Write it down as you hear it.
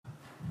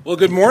Well,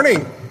 good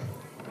morning.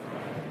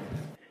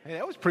 Hey,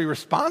 that was pretty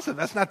responsive.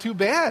 That's not too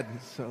bad.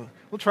 So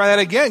we'll try that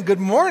again. Good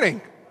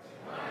morning.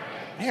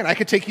 Man, I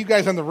could take you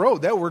guys on the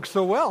road. That works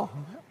so well.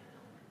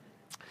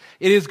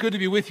 It is good to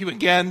be with you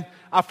again.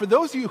 For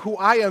those of you who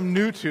I am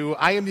new to,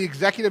 I am the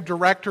executive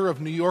director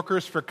of New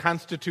Yorkers for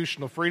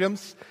Constitutional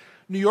Freedoms.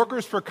 New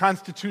Yorkers for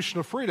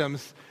Constitutional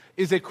Freedoms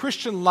is a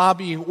Christian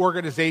lobbying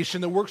organization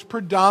that works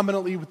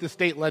predominantly with the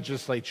state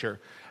legislature.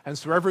 And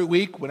so every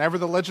week, whenever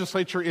the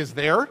legislature is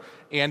there,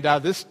 and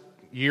this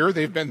year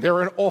they've been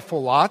there an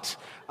awful lot,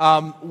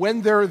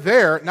 when they're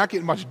there, not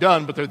getting much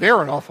done, but they're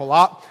there an awful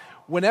lot,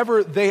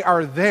 whenever they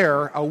are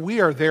there, we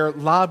are there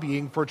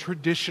lobbying for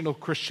traditional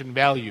Christian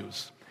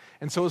values.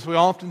 And so as we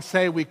often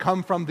say, we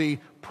come from the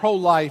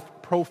pro-life,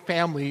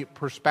 pro-family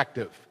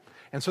perspective.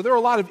 And so there are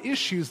a lot of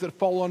issues that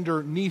fall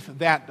underneath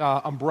that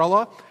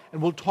umbrella, and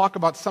we'll talk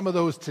about some of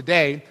those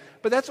today.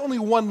 But that's only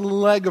one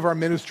leg of our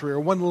ministry, or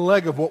one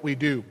leg of what we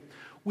do.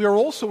 We are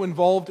also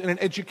involved in an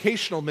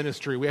educational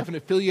ministry. We have an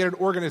affiliated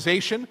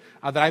organization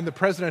that I'm the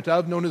president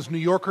of, known as New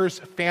Yorkers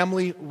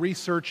Family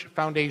Research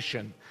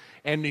Foundation.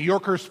 And New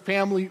Yorkers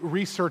Family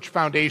Research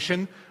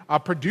Foundation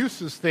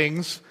produces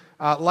things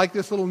like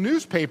this little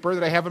newspaper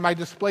that I have on my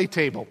display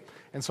table.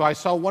 And so I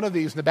saw one of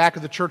these in the back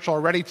of the church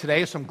already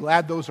today, so I'm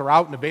glad those are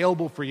out and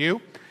available for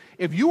you.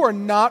 If you are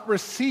not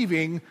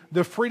receiving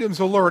the Freedoms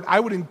Alert,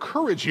 I would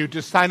encourage you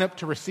to sign up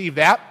to receive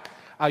that.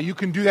 You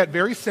can do that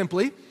very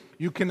simply.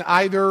 You can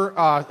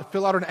either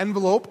fill out an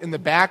envelope in the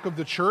back of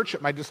the church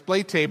at my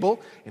display table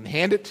and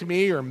hand it to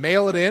me or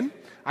mail it in.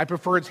 I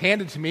prefer it's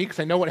handed to me because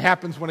I know what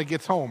happens when it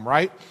gets home,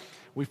 right?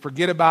 We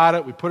forget about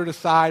it, we put it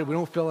aside, we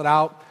don't fill it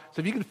out.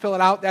 So if you can fill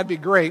it out, that'd be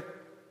great.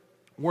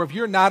 Or if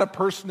you're not a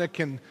person that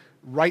can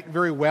write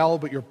very well,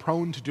 but you're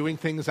prone to doing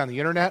things on the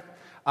internet,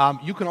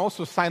 you can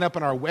also sign up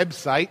on our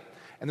website.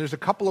 And there's a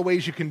couple of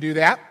ways you can do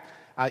that,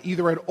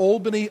 either at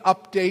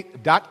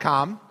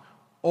albanyupdate.com,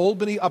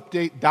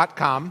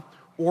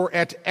 or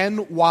at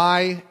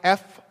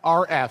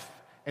NYFRF,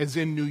 as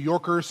in New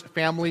Yorkers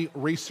Family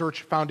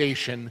Research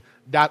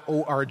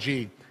Foundation.org.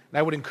 And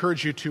I would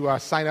encourage you to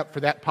sign up for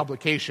that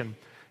publication.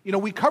 You know,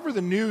 we cover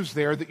the news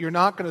there that you're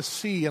not going to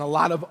see in a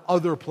lot of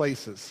other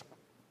places.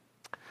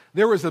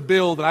 There is a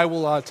bill that I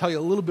will tell you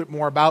a little bit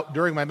more about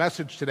during my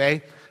message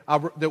today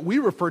that we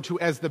refer to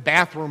as the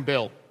bathroom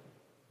bill.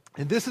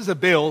 And this is a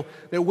bill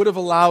that would have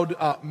allowed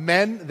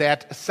men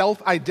that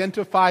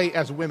self-identify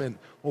as women.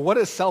 Well, what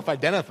does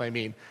self-identify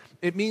mean?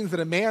 It means that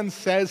a man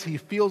says he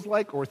feels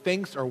like or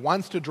thinks or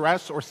wants to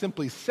dress or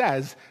simply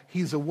says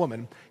he's a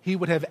woman. He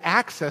would have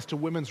access to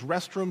women's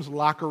restrooms,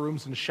 locker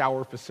rooms, and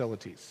shower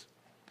facilities.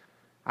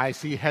 I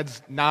see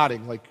heads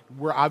nodding, like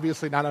we're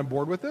obviously not on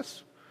board with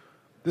this.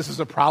 This is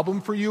a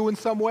problem for you in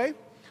some way.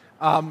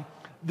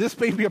 This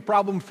may be a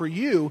problem for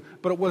you,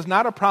 but it was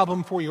not a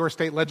problem for your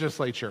state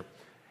legislature.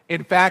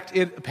 In fact,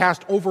 it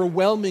passed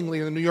overwhelmingly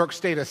in the New York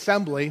State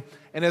Assembly,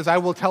 and as I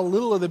will tell a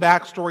little of the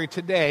backstory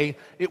today,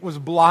 it was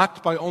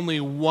blocked by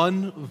only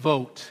one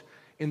vote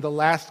in the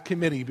last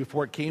committee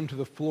before it came to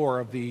the floor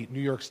of the New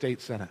York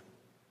State Senate.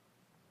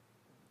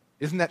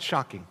 Isn't that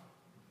shocking?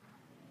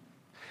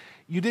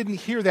 You didn't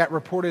hear that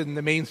reported in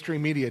the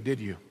mainstream media, did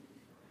you?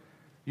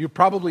 You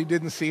probably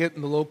didn't see it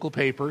in the local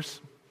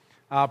papers.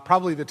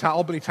 Probably the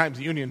Albany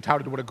Times-Union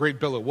touted what a great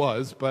bill it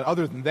was, but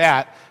other than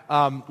that,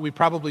 we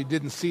probably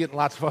didn't see it in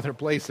lots of other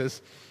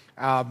places.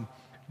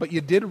 But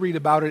you did read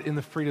about it in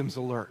the Freedoms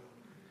Alert.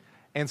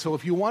 And so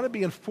if you want to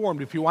be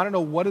informed, if you want to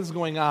know what is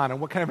going on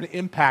and what kind of an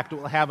impact it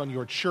will have on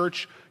your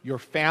church, your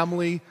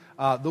family,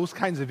 those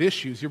kinds of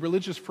issues, your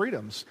religious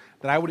freedoms,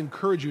 then I would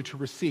encourage you to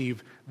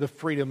receive the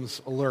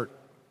Freedoms Alert.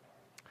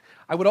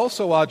 I would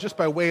also, just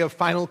by way of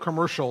final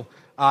commercial,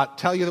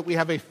 tell you that we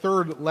have a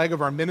third leg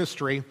of our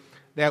ministry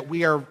that we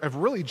have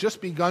really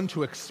just begun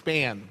to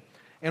expand.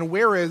 And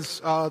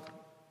whereas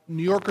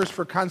New Yorkers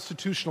for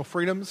Constitutional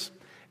Freedoms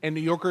and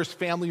New Yorkers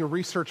Family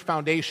Research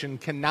Foundation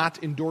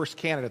cannot endorse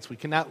candidates, we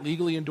cannot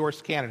legally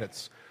endorse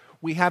candidates,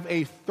 we have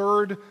a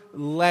third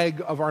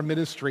leg of our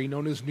ministry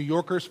known as New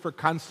Yorkers for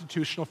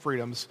Constitutional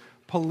Freedoms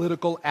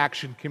Political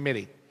Action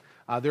Committee.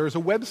 There is a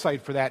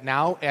website for that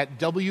now at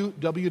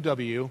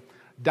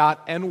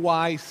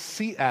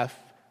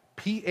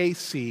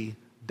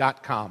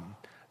www.nycfpac.com.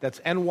 That's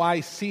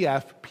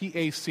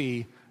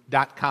nycfpac.com.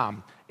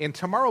 And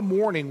tomorrow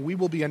morning, we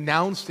will be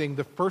announcing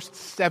the first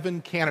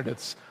 7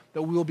 candidates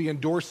that we will be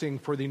endorsing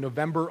for the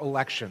November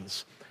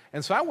elections.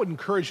 And so I would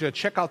encourage you to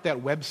check out that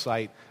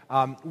website.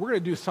 We're going to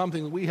do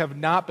something that we have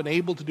not been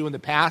able to do in the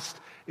past,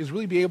 is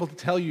really be able to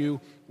tell you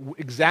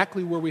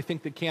exactly where we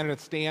think the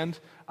candidates stand,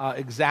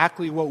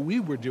 exactly what we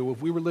would do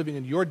if we were living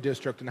in your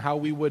district and how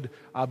we would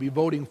be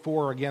voting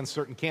for or against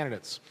certain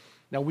candidates.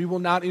 Now, we will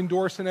not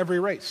endorse in every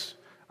race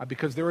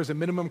because there is a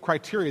minimum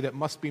criteria that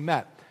must be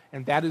met,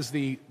 and that is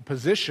the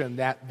position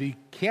that the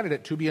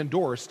candidate to be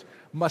endorsed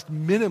must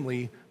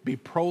minimally be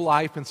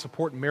pro-life and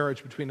support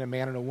marriage between a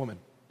man and a woman.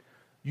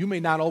 You may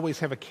not always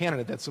have a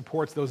candidate that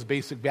supports those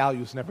basic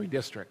values in every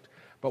district,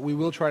 but we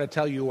will try to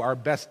tell you our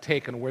best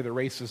take on where the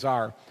races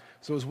are.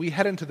 So as we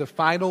head into the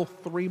final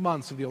 3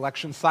 months of the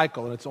election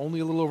cycle, and it's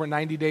only a little over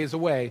 90 days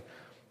away,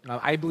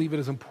 I believe it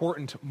is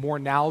important more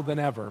now than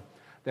ever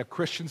that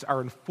Christians are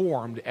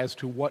informed as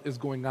to what is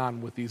going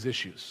on with these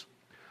issues.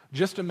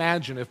 Just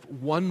imagine if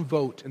one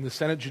vote in the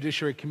Senate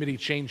Judiciary Committee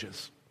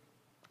changes.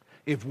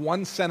 If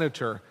one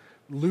senator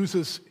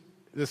loses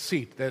the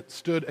seat that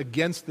stood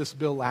against this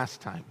bill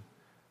last time,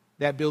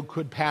 that bill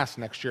could pass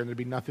next year and there'd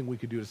be nothing we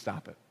could do to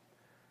stop it.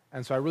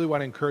 And so I really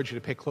want to encourage you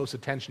to pay close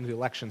attention to the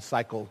election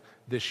cycle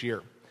this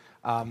year.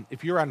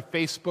 If you're on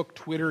Facebook,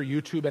 Twitter,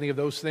 YouTube, any of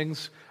those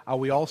things,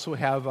 we also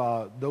have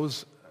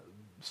those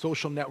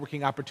social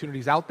networking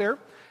opportunities out there.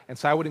 And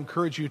so I would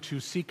encourage you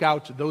to seek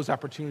out those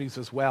opportunities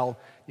as well.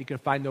 You can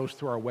find those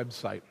through our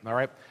website. All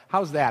right?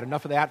 How's that?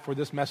 Enough of that for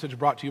this message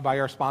brought to you by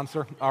our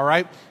sponsor. All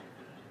right?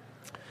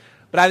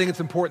 But I think it's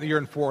important that you're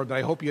informed, and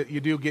I hope you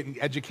do get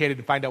educated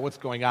and find out what's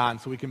going on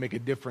so we can make a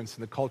difference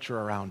in the culture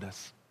around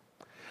us.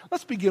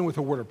 Let's begin with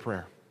a word of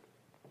prayer.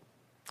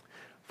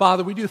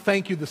 Father, we do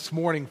thank you this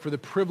morning for the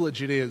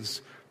privilege it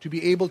is to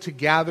be able to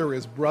gather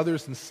as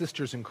brothers and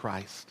sisters in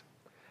Christ.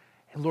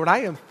 And Lord, I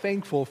am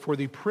thankful for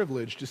the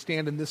privilege to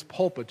stand in this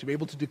pulpit to be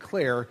able to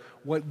declare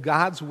what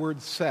God's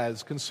word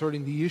says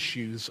concerning the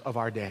issues of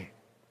our day.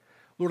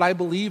 Lord, I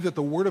believe that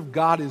the word of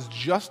God is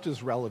just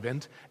as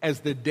relevant as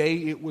the day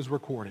it was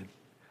recorded.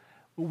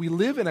 We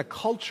live in a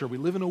culture, we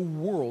live in a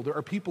world, there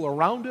are people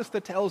around us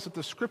that tell us that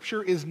the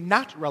Scripture is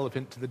not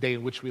relevant to the day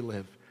in which we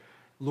live.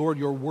 Lord,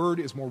 your word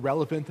is more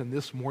relevant than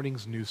this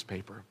morning's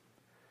newspaper.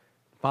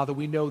 Father,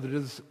 we know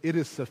that it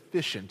is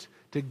sufficient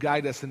to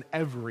guide us in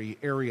every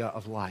area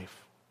of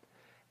life.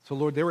 So,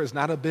 Lord, there is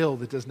not a bill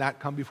that does not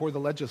come before the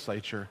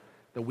legislature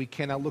that we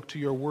cannot look to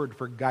your word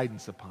for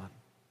guidance upon.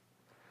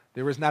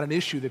 There is not an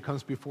issue that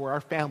comes before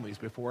our families,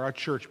 before our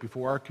church,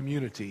 before our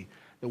community,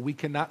 that we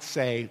cannot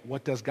say,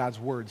 what does God's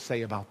word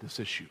say about this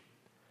issue?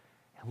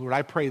 And Lord,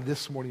 I pray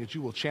this morning that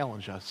you will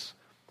challenge us,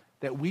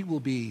 that we will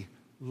be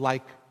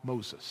like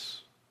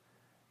Moses,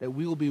 that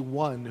we will be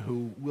one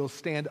who will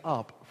stand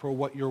up for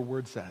what your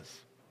word says,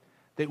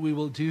 that we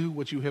will do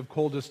what you have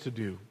called us to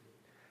do.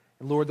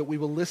 And Lord, that we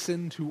will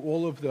listen to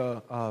all of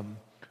the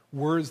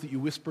words that you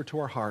whisper to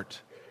our heart,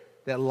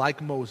 that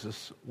like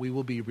Moses, we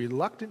will be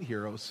reluctant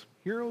heroes,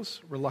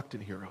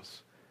 reluctant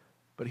heroes,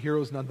 but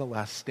heroes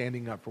nonetheless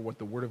standing up for what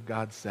the Word of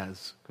God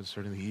says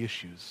concerning the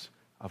issues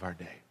of our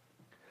day.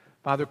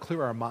 Father,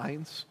 clear our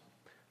minds,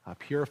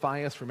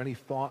 purify us from any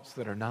thoughts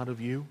that are not of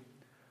you.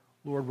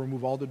 Lord,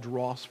 remove all the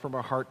dross from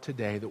our heart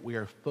today, that we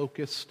are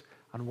focused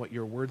on what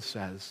your Word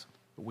says,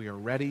 that we are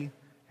ready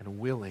and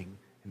willing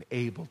and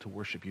able to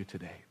worship you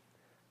today.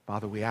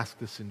 Father, we ask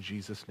this in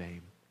Jesus'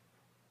 name.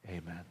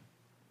 Amen.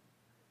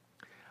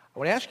 I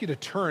would ask you to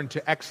turn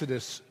to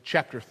Exodus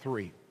chapter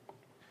 3.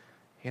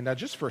 And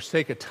just for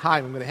sake of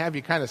time, I'm going to have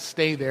you kind of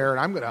stay there, and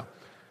I'm going to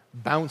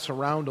bounce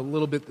around a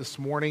little bit this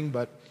morning,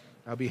 but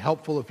it'll be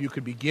helpful if you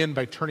could begin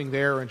by turning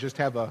there and just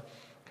have a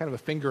kind of a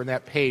finger in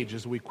that page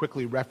as we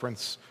quickly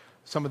reference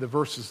some of the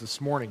verses this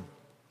morning.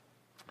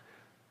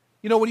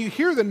 You know, when you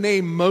hear the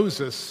name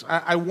Moses,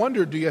 I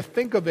wonder, do you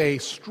think of a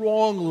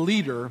strong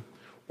leader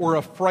or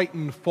a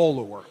frightened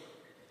follower?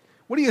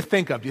 What do you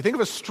think of? Do you think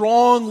of a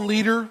strong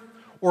leader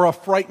or a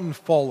frightened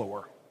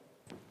follower?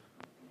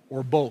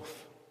 Or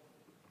both?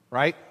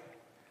 Right?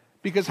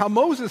 Because how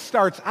Moses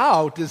starts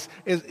out is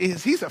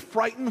he's a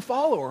frightened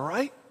follower,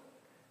 right?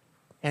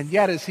 And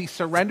yet as he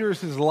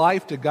surrenders his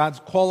life to God's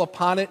call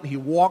upon it and he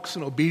walks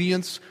in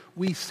obedience,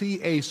 we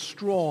see a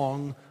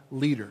strong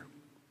leader.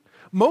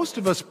 Most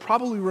of us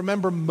probably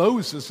remember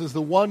Moses as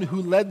the one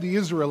who led the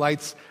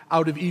Israelites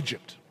out of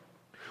Egypt.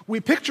 We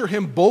picture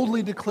him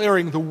boldly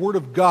declaring the word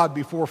of God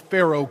before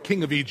Pharaoh,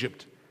 king of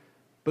Egypt.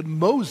 But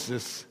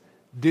Moses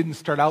didn't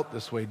start out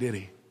this way, did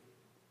he?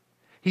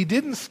 He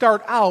didn't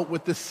start out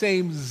with the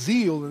same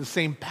zeal and the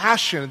same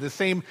passion and the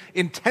same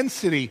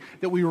intensity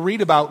that we read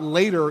about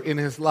later in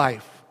his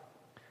life.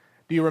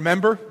 Do you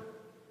remember?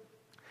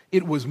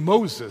 It was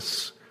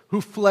Moses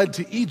who fled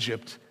to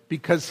Egypt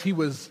because he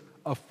was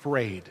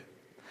afraid.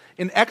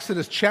 In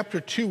Exodus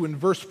chapter 2 and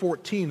verse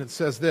 14, it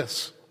says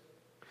this.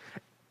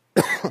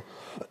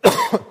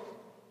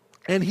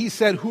 And he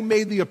said, "Who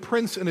made thee a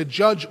prince and a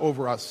judge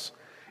over us?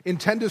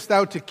 Intendest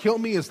thou to kill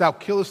me as thou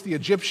killest the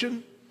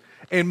Egyptian?"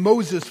 And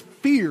Moses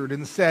feared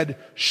and said,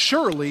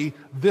 "Surely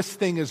this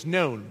thing is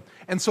known."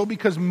 And so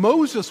because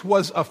Moses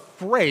was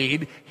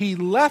afraid, he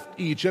left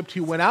Egypt, he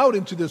went out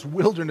into this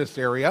wilderness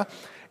area,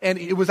 and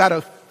it was out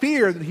of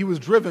fear that he was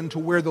driven to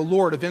where the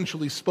Lord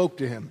eventually spoke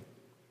to him.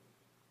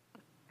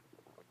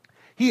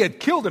 He had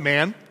killed a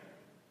man,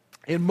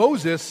 and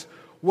Moses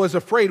was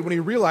afraid when he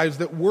realized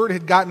that word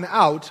had gotten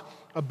out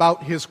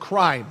about his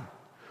crime.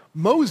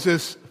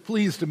 Moses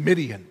flees to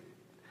Midian,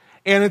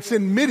 and it's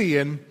in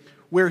Midian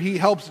where he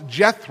helps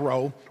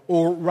Jethro,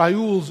 or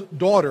Reuel's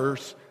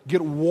daughters,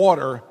 get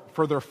water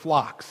for their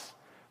flocks.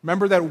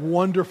 Remember that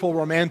wonderful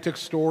romantic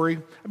story?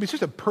 I mean, it's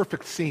just a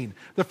perfect scene.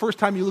 The first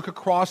time you look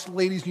across,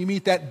 ladies, you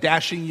meet that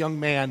dashing young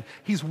man.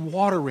 He's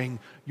watering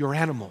your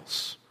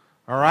animals.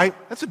 All right?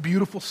 That's a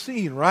beautiful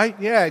scene, right?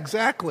 Yeah,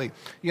 exactly.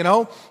 You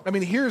know, I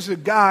mean, here's a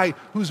guy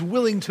who's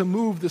willing to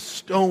move the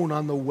stone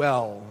on the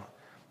well.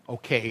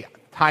 Okay,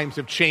 times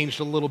have changed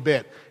a little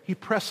bit. He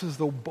presses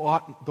the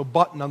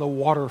button on the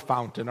water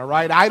fountain, all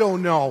right? I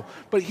don't know.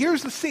 But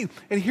here's the scene,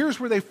 and here's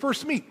where they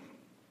first meet.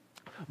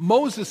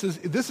 This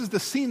is the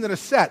scene that is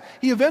set.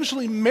 He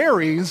eventually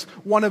marries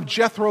one of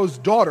Jethro's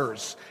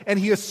daughters, and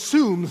he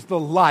assumes the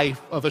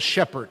life of a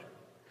shepherd.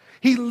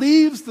 He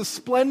leaves the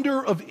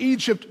splendor of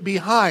Egypt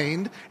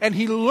behind, and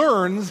he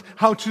learns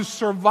how to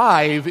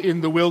survive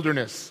in the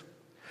wilderness.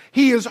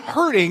 He is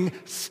herding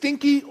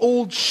stinky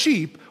old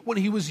sheep when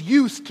he was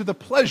used to the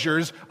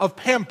pleasures of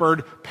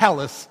pampered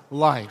palace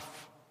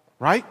life.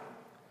 Right?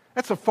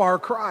 That's a far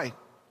cry.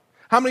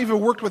 How many of you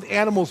have worked with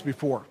animals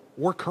before?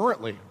 Or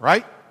currently,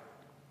 right?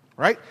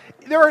 Right?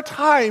 There are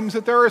times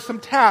that there are some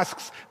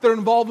tasks that are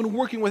involved in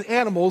working with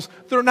animals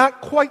that are not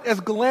quite as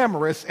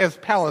glamorous as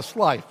palace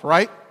life,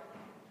 right?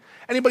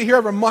 Anybody here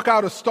ever muck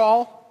out a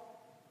stall?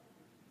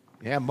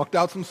 Yeah, mucked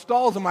out some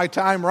stalls in my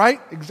time,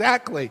 right?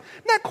 Exactly.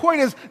 Not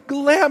quite as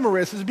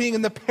glamorous as being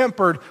in the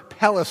pampered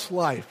palace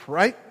life,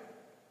 right?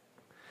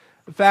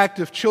 In fact,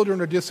 if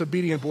children are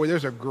disobedient, boy,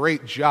 there's a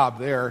great job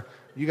there.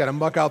 You got to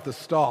muck out the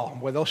stall.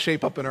 Boy, they'll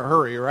shape up in a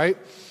hurry, right?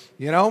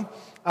 You know?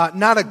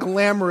 Not a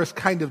glamorous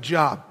kind of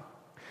job.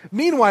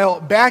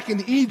 Meanwhile, back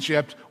in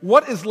Egypt,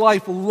 what is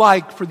life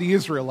like for the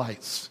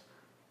Israelites?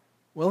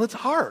 Well, it's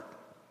hard.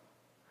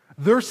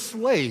 They're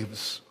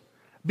slaves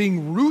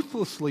being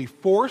ruthlessly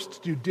forced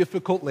to do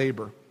difficult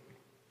labor.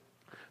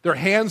 Their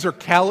hands are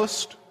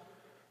calloused.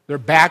 Their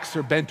backs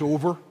are bent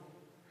over.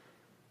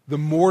 The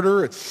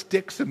mortar, it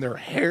sticks in their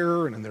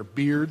hair and in their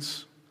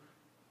beards.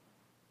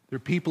 Their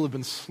people have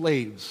been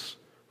slaves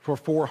for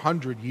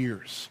 400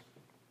 years.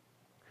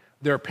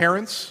 Their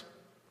parents,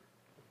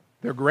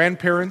 their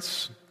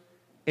grandparents,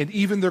 and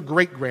even their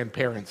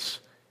great-grandparents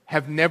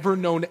have never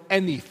known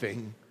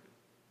anything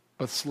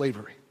but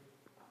slavery.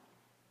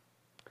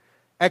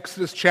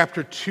 Exodus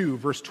chapter 2,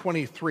 verse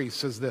 23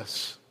 says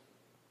this,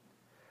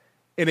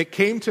 "And it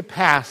came to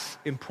pass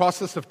in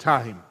process of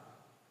time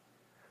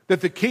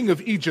that the king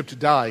of Egypt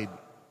died,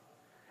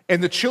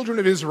 and the children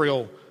of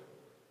Israel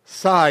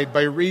sighed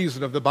by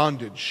reason of the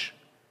bondage,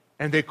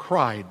 and they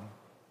cried,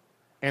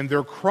 and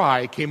their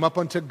cry came up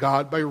unto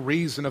God by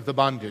reason of the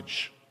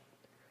bondage.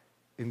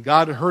 And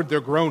God heard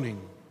their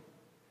groaning,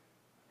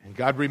 and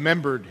God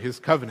remembered his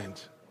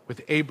covenant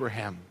with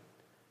Abraham,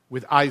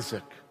 with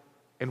Isaac,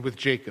 and with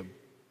Jacob.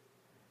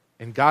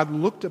 And God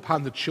looked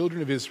upon the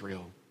children of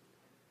Israel,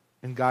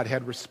 and God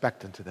had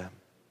respect unto them."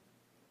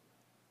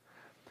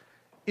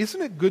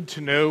 Isn't it good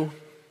to know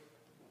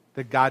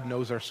that God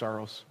knows our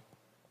sorrows?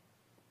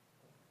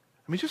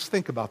 I mean, just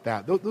think about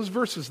that. Those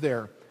verses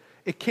there.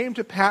 It came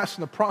to pass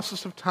in the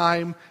process of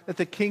time that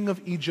the king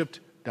of Egypt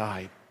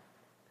died.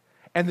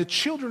 And the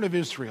children of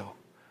Israel,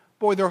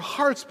 boy, their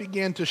hearts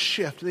began to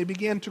shift. They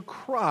began to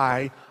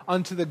cry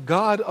unto the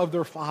God of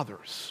their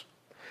fathers.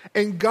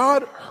 And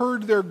God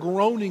heard their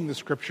groaning, the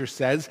scripture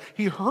says.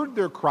 He heard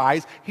their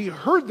cries. He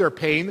heard their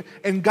pain.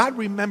 And God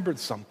remembered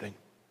something.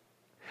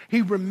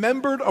 He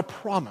remembered a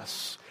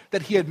promise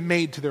that he had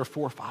made to their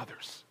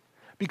forefathers.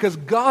 Because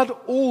God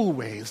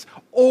always,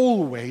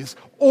 always,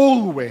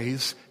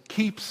 always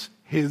keeps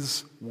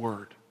his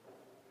word.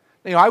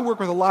 You know, I work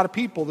with a lot of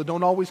people that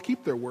don't always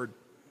keep their word.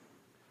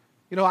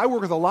 You know, I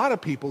work with a lot of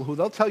people who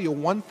they'll tell you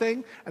one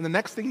thing, and the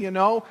next thing you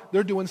know,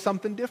 they're doing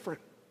something different.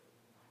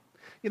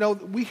 You know,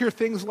 we hear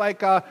things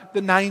like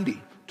the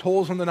 90,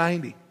 tolls on the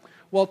 90.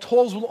 Well,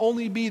 tolls will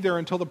only be there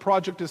until the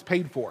project is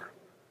paid for.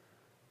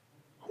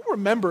 Who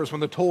remembers when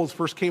the tolls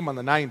first came on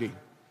the 90?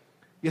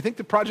 You think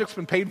the project's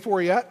been paid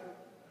for yet?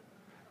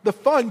 The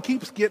fund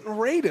keeps getting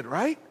raided,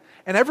 right?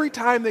 And every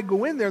time they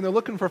go in there and they're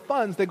looking for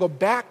funds, they go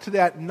back to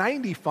that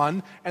 90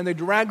 fund and they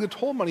drag the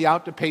toll money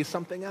out to pay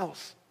something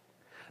else.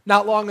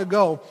 Not long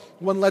ago,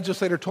 one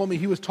legislator told me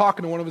he was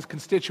talking to one of his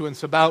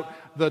constituents about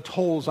the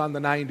tolls on the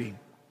 90.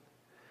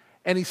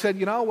 And he said,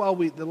 you know,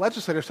 the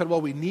legislator said,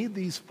 well, we need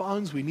these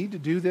funds, we need to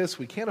do this,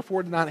 we can't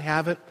afford to not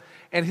have it.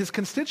 And his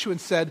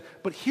constituent said,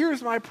 but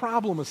here's my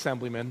problem,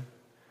 Assemblyman.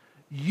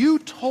 You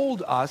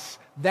told us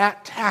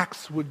that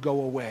tax would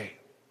go away.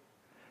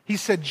 He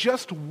said,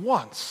 just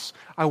once,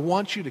 I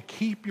want you to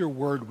keep your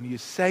word. When you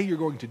say you're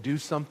going to do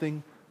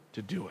something,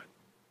 to do it.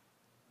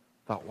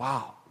 I thought,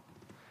 wow.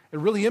 It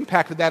really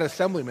impacted that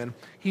assemblyman.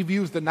 He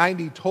views the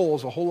 90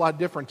 tolls a whole lot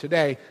different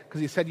today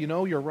because he said, you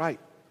know, you're right.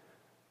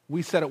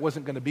 We said it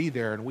wasn't going to be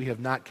there, and we have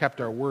not kept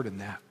our word in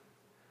that.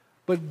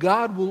 But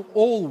God will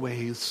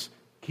always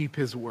keep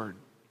his word.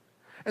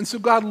 And so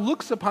God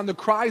looks upon the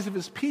cries of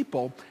his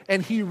people,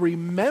 and he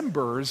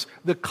remembers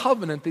the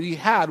covenant that he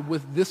had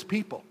with this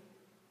people.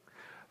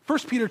 1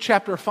 Peter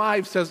chapter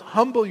 5 says,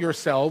 humble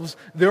yourselves,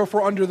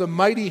 therefore, under the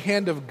mighty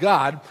hand of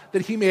God,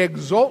 that he may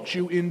exalt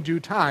you in due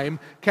time,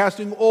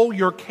 casting all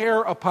your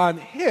care upon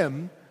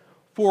him,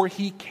 for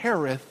he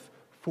careth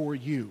for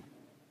you.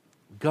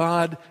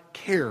 God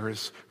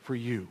cares for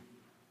you.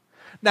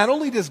 Not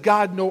only does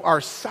God know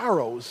our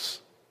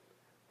sorrows,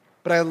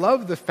 but I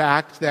love the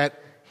fact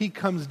that he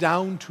comes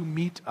down to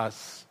meet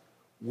us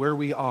where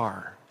we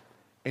are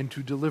and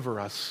to deliver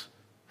us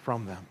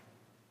from them.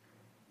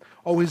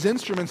 Oh, his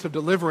instruments of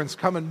deliverance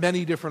come in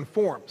many different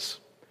forms.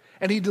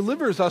 And he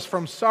delivers us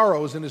from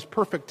sorrows in his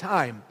perfect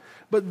time.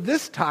 But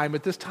this time,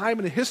 at this time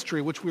in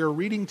history, which we are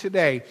reading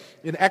today,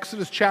 in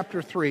Exodus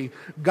chapter 3,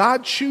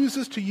 God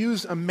chooses to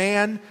use a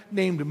man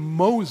named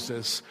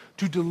Moses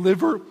to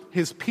deliver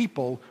his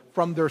people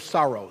from their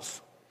sorrows.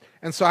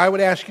 And so I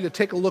would ask you to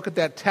take a look at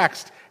that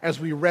text as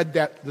we read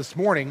that this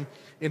morning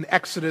in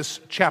Exodus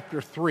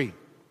chapter 3.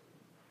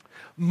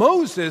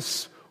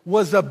 Moses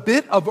was a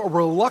bit of a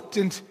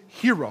reluctant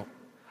hero.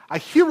 A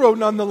hero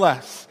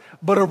nonetheless,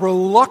 but a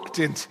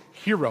reluctant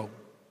hero.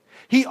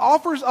 He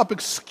offers up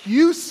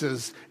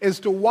excuses as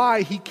to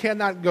why he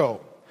cannot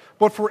go.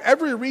 But for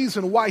every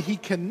reason why he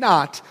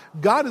cannot,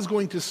 God is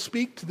going to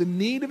speak to the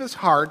need of his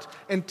heart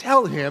and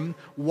tell him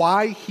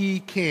why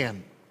he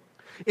can.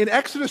 In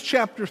Exodus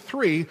chapter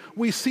 3,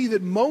 we see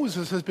that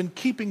Moses has been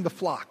keeping the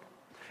flock.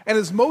 And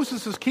as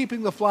Moses is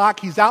keeping the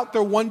flock, he's out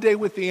there one day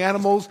with the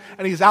animals,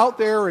 and he's out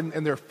there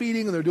and they're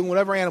feeding and they're doing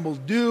whatever animals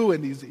do,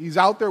 and he's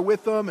out there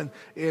with them and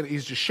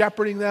he's just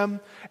shepherding them.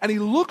 And he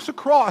looks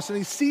across and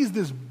he sees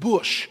this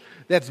bush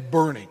that's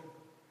burning.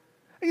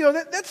 You know,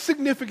 that's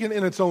significant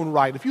in its own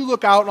right. If you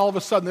look out and all of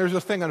a sudden there's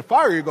this thing on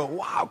fire, you go,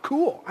 wow,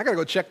 cool, I got to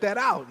go check that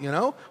out, you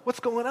know? What's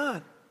going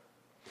on?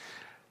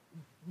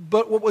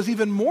 But what was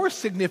even more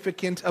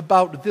significant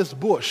about this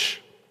bush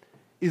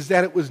is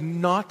that it was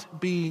not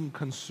being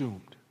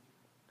consumed.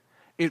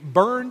 It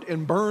burned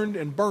and burned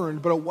and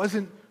burned, but it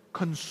wasn't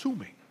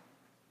consuming.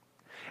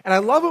 And I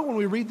love it when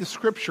we read the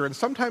scripture, and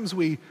sometimes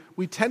we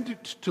tend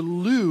to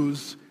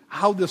lose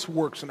how this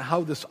works and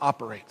how this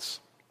operates.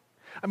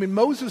 I mean,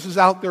 Moses is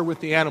out there with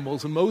the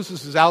animals, and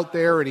Moses is out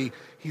there, and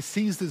he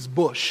sees this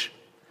bush.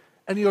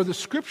 And, you know, the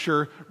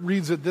scripture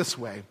reads it this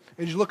way.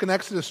 As you look in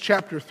Exodus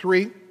chapter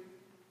 3,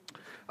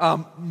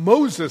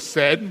 Moses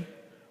said,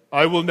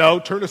 I will now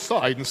turn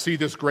aside and see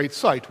this great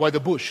sight, why the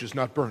bush is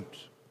not burnt.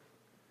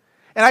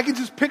 And I can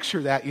just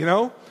picture that, you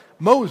know.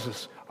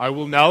 Moses, I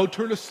will now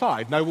turn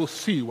aside and I will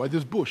see why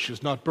this bush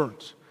is not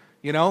burnt.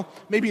 You know,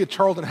 maybe a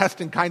Charlton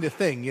Heston kind of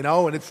thing, you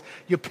know, and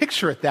you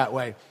picture it that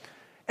way.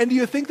 And do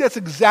you think that's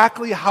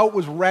exactly how it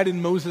was read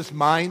in Moses'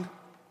 mind?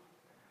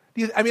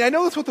 I mean, I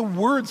know that's what the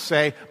words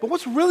say, but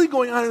what's really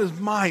going on in his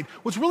mind?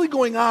 What's really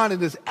going on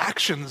in his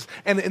actions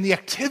and in the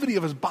activity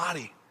of his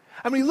body?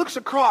 I mean, he looks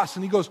across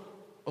and he goes,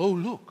 oh,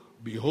 look,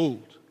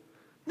 behold.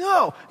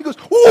 No, he goes,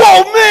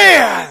 whoa,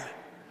 man!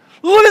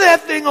 Look at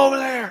that thing over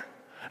there.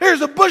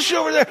 There's a bush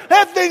over there.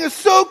 That thing is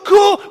so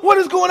cool. What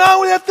is going on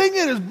with that thing?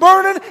 It is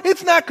burning.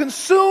 It's not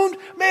consumed.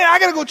 Man, I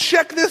got to go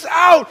check this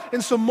out.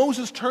 And so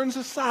Moses turns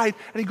aside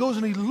and he goes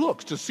and he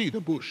looks to see the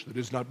bush that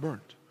is not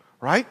burnt.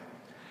 Right?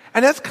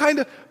 And that's kind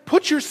of,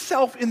 put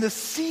yourself in the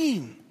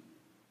scene.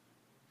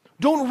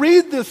 Don't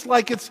read this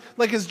like it's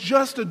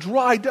just a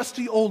dry,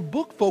 dusty old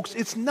book, folks.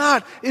 It's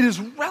not. It is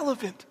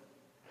relevant.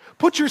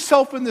 Put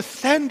yourself in the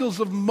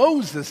sandals of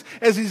Moses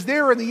as he's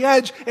there on the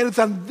edge, and it's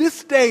on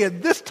this day,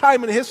 at this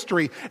time in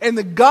history, and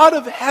the God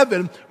of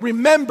heaven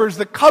remembers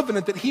the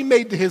covenant that he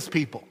made to his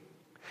people.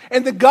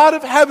 And the God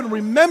of heaven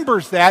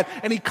remembers that,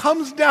 and he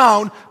comes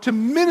down to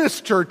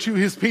minister to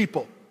his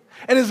people.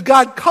 And as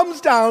God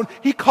comes down,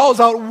 he calls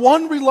out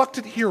one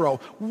reluctant hero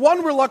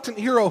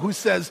who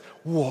says,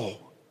 whoa,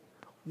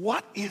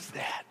 what is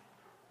that?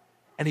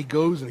 And he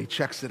goes and he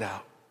checks it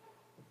out.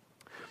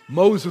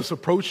 Moses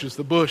approaches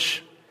the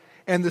bush.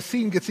 And the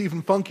scene gets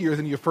even funkier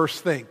than you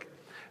first think.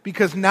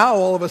 Because now,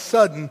 all of a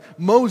sudden,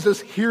 Moses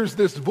hears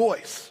this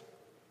voice.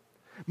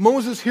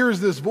 Moses hears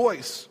this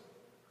voice.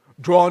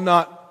 Draw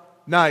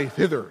not nigh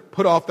thither.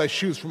 Put off thy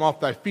shoes from off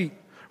thy feet.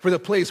 For the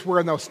place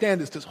wherein thou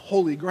standest is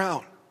holy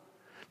ground.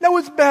 Now,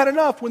 it's bad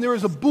enough when there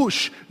is a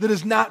bush that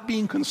is not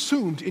being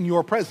consumed in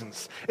your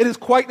presence. It is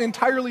quite an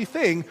entirely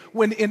thing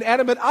when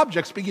inanimate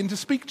objects begin to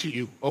speak to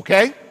you,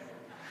 okay?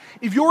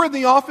 If you're in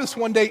the office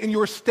one day and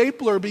your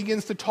stapler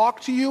begins to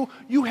talk to you,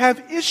 you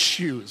have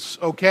issues,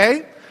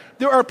 okay?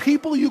 There are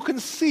people you can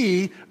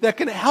see that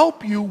can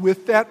help you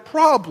with that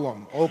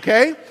problem,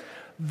 okay?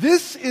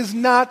 This is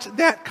not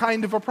that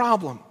kind of a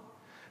problem.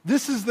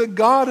 This is the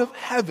God of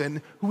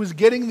heaven who is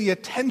getting the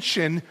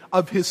attention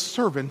of his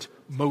servant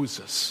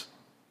Moses.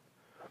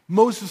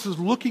 Moses is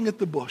looking at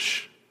the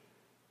bush.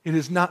 It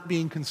is not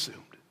being consumed.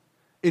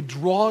 It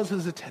draws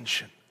his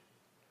attention.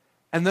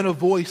 And then a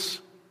voice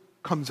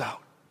comes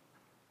out.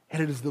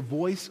 And it is the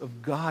voice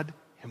of God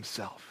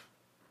himself.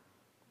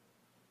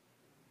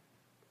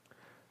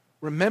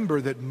 Remember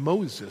that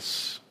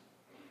Moses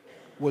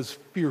was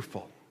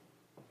fearful.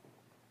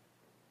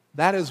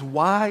 That is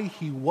why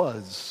he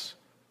was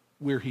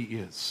where he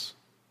is.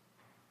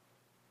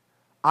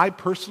 I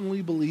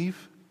personally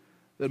believe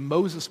that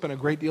Moses spent a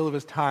great deal of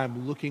his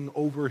time looking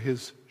over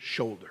his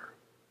shoulder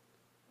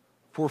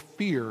for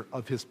fear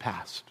of his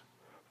past,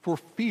 for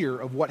fear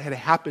of what had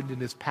happened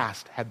in his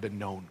past had been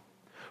known.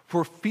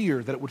 For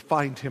fear that it would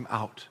find him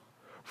out.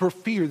 For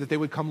fear that they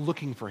would come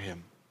looking for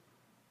him.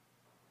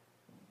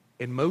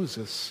 And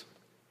Moses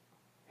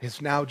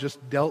has now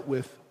just dealt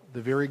with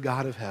the very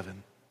God of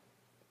heaven.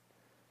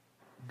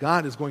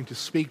 God is going to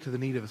speak to the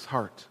need of his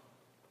heart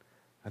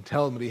and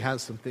tell him that he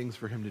has some things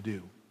for him to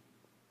do.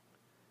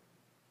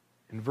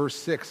 In verse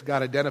 6,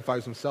 God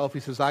identifies himself.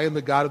 He says, I am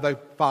the God of thy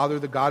father,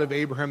 the God of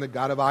Abraham, the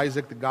God of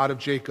Isaac, the God of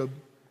Jacob.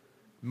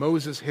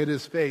 Moses hid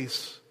his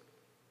face,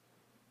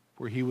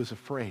 for he was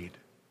afraid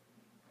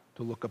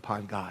to look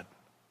upon God.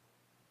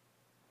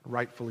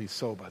 Rightfully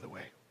so, by the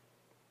way.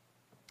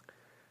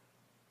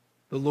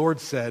 The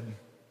Lord said,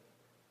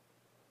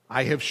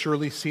 I have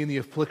surely seen the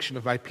affliction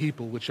of my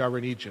people which are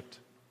in Egypt,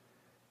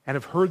 and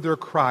have heard their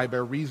cry by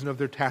reason of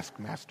their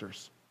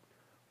taskmasters,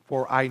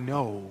 for I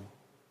know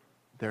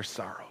their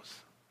sorrows.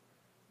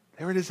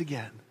 There it is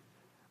again.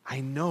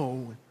 I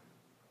know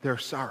their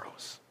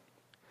sorrows.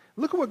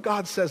 Look at what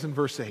God says in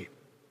verse 8.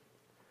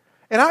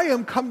 And I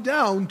am come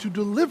down to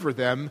deliver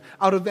them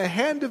out of the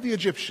hand of the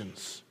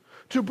Egyptians,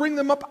 to bring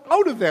them up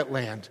out of that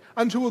land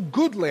unto a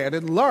good land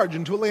and large,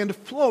 unto a land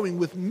flowing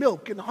with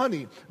milk and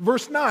honey.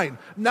 Verse 9,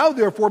 now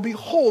therefore,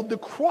 behold, the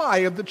cry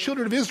of the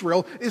children of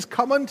Israel is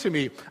come unto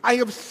me. I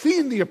have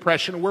seen the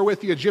oppression wherewith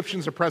the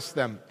Egyptians oppress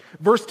them.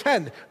 Verse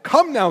 10,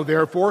 come now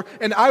therefore,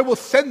 and I will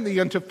send thee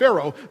unto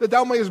Pharaoh, that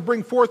thou mayest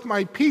bring forth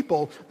my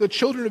people, the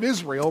children of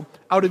Israel,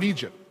 out of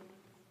Egypt.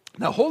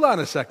 Now hold on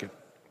a second.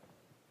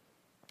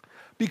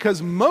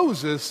 Because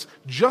Moses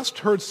just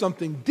heard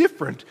something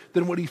different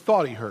than what he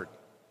thought he heard.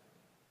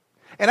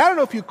 And I don't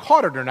know if you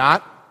caught it or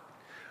not,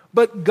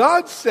 but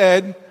God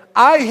said,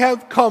 I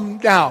have come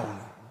down.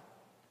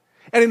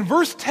 And in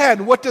verse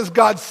 10, what does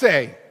God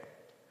say?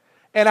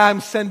 And I'm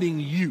sending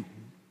you.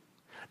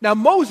 Now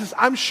Moses,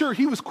 I'm sure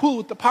he was cool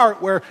with the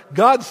part where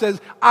God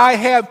says, I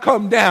have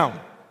come down.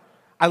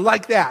 I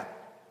like that,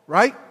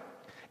 right?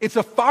 It's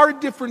a far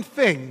different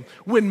thing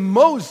when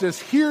Moses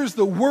hears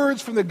the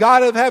words from the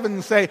God of heaven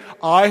and say,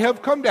 I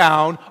have come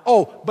down,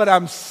 but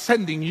I'm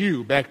sending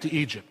you back to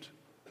Egypt.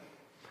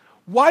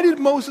 Why did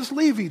Moses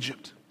leave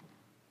Egypt?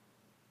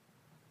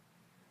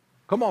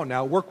 Come on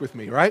now, work with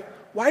me, right?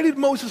 Why did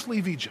Moses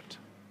leave Egypt?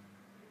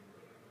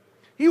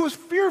 He was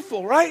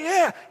fearful, right?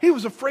 Yeah, he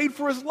was afraid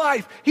for his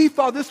life. He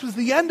thought this was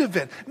the end of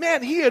it.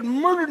 Man, he had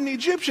murdered an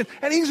Egyptian,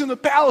 and he's in the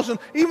palace, and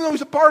even though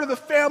he's a part of the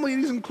family,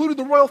 and he's included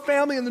the royal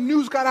family, and the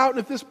news got out, and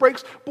if this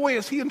breaks, boy,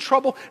 is he in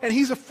trouble, and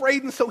he's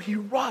afraid, and so he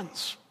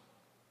runs.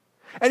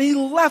 And he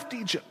left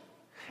Egypt.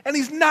 And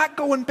he's not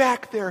going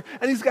back there.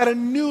 And he's got a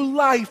new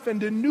life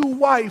and a new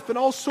wife and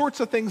all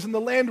sorts of things in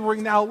the land where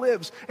he now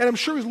lives. And I'm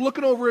sure he's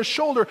looking over his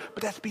shoulder,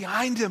 but that's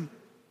behind him.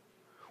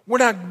 We're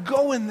not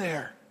going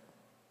there.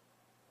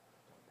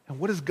 And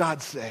what does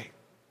God say?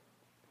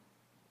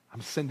 I'm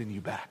sending you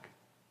back.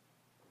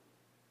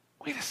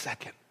 Wait a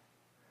second.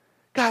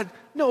 God,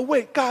 no,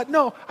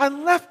 I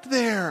left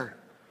there.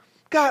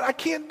 God, I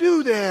can't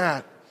do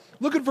that.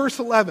 Look at verse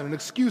 11, an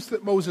excuse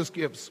that Moses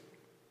gives.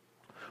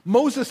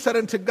 Moses said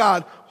unto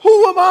God,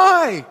 who am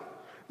I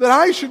that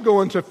I should go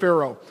unto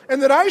Pharaoh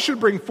and that I should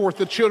bring forth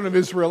the children of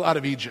Israel out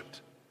of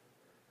Egypt?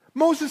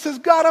 Moses says,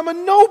 God, I'm a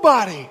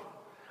nobody.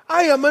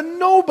 I am a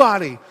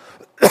nobody.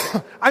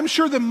 I'm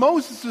sure that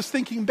Moses is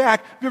thinking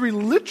back very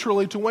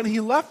literally to when he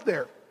left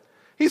there.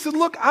 He said,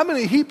 look, I'm in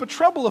a heap of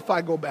trouble if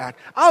I go back.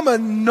 I'm a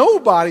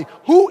nobody.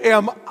 Who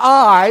am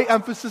I,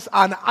 emphasis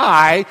on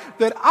I,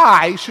 that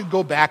I should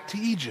go back to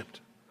Egypt?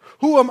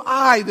 Who am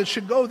I that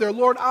should go there?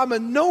 Lord, I'm a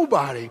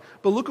nobody.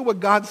 But look at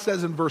what God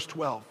says in verse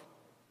 12.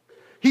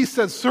 He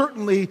says,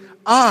 certainly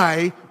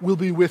I will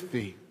be with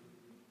thee.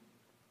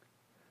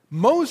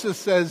 Moses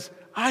says,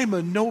 I'm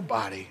a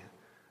nobody.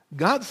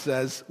 God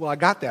says, well, I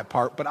got that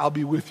part, but I'll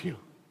be with you.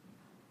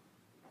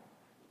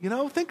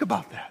 Think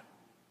about that.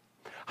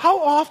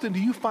 How often do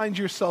you find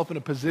yourself in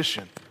a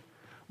position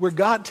where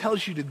God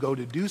tells you to go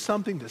to do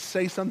something, to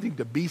say something,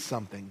 to be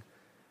something?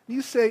 And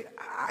you say,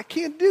 I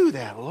can't do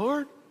that,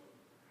 Lord.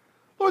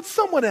 Lord,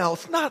 someone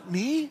else, not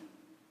me.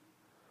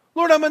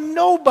 Lord, I'm a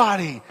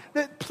nobody.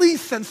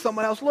 Please send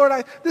someone else.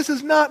 Lord, this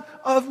is not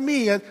of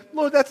me. And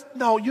Lord,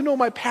 you know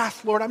my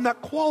past, Lord. I'm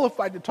not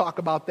qualified to talk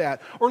about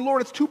that. Or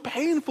Lord, it's too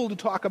painful to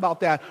talk about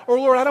that. Or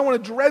Lord, I don't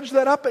want to dredge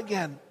that up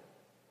again.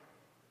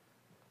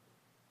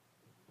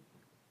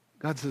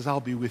 God says, I'll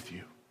be with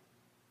you.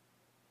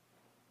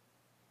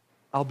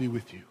 I'll be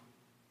with you.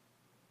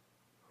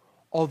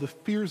 All the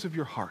fears of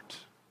your heart,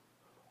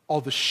 all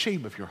the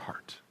shame of your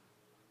heart,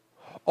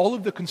 all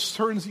of the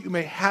concerns that you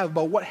may have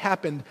about what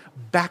happened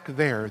back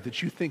there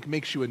that you think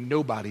makes you a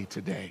nobody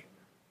today.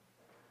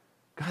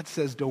 God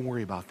says, don't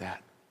worry about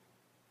that.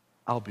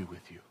 I'll be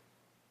with you.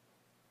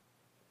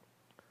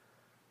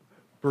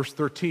 Verse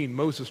 13,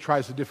 Moses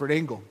tries a different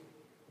angle.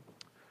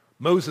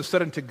 Moses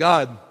said unto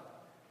God,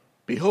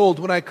 behold,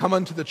 when I come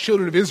unto the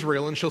children of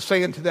Israel, and shall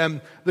say unto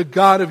them, the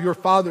God of your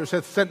fathers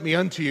hath sent me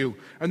unto you,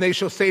 and they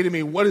shall say to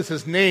me, what is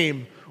his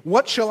name?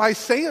 What shall I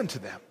say unto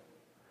them?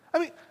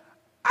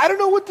 I don't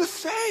know what to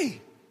say.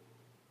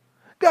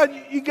 God,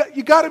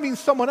 you got to mean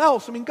someone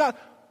else. God,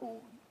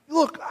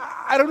 look,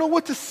 I don't know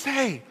what to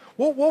say.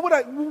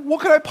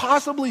 What could I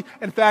possibly,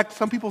 in fact,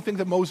 some people think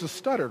that Moses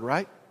stuttered,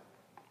 right?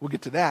 We'll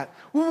get to that.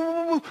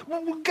 I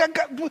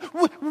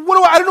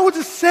don't know what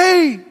to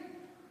say.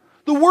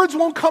 The words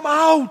won't come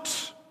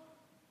out.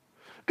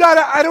 God,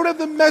 I don't have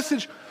the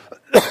message.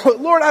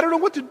 Lord, I don't know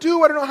what to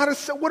do. I don't know how to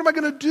say. What am I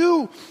going to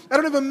do? I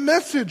don't have a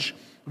message.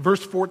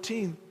 Verse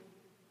 14.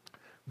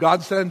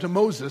 God said unto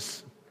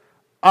Moses,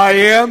 I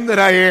am that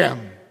I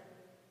am.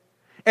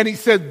 And he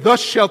said,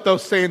 thus shalt thou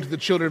say unto the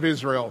children of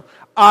Israel,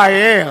 I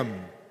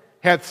am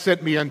hath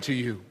sent me unto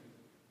you.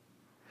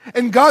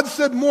 And God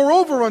said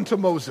moreover unto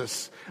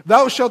Moses,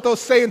 thou shalt thou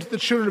say unto the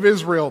children of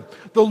Israel,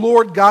 the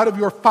Lord God of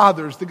your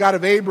fathers, the God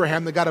of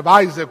Abraham, the God of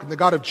Isaac, and the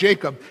God of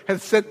Jacob,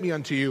 hath sent me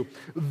unto you.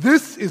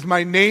 This is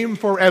my name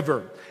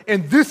forever,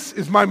 and this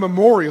is my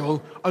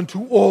memorial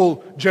unto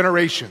all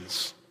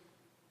generations.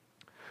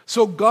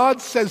 So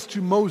God says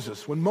to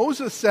Moses, when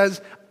Moses says,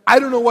 I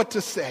don't know what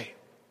to say,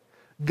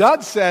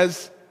 God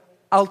says,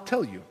 I'll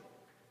tell you.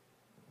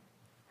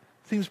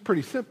 Seems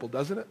pretty simple,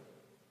 doesn't it?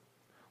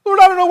 Lord,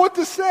 I don't know what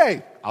to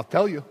say. I'll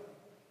tell you.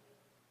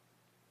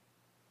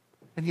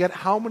 And yet,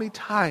 how many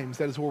times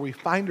that is where we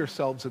find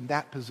ourselves in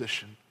that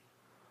position?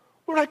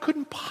 Lord, I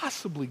couldn't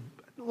possibly.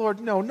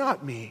 Lord, no,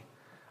 not me.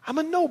 I'm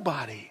a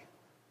nobody.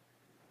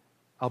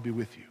 I'll be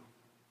with you.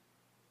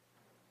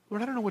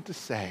 Lord, I don't know what to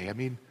say. I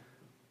mean,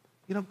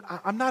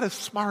 I'm not as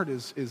smart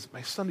as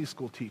my Sunday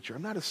school teacher.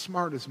 I'm not as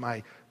smart as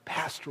my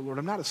pastor, Lord.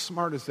 I'm not as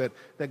smart as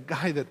that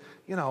guy that,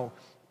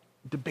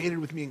 debated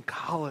with me in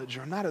college.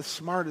 Or I'm not as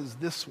smart as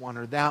this one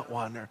or that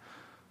one. Or,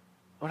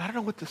 Lord, I don't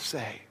know what to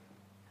say.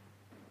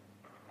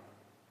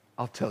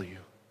 I'll tell you.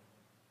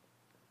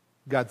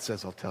 God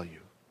says, I'll tell you.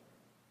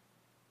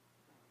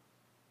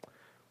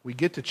 We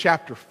get to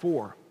chapter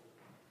 4.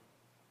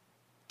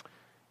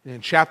 And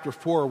in chapter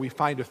 4, we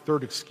find a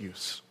third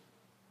excuse.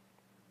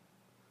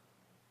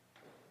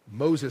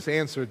 Moses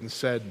answered and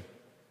said,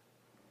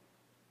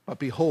 but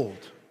behold,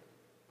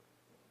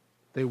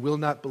 they will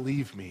not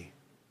believe me,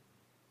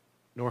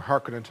 nor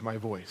hearken unto my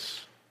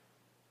voice.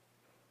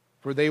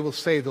 For they will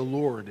say, the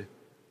Lord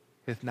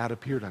hath not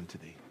appeared unto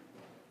thee.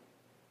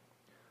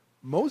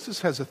 Moses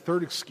has a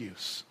third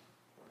excuse.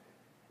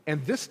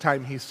 And this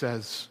time he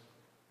says,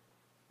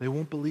 they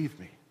won't believe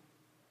me.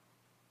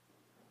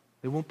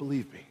 They won't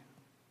believe me.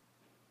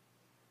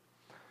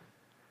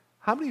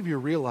 How many of you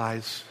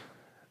realize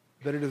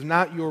that it is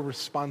not your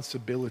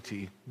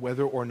responsibility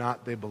whether or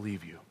not they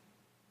believe you?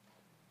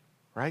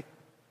 Right?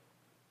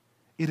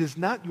 It is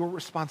not your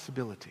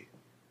responsibility.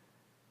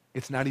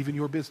 It's not even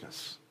your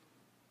business.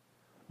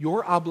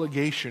 Your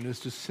obligation is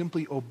to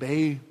simply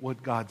obey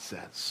what God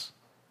says.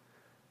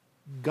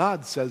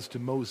 God says to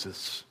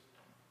Moses,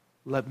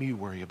 let me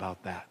worry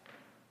about that.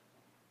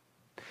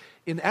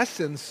 In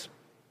essence,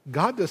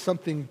 God does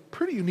something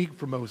pretty unique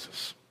for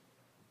Moses.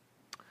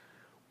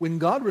 When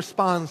God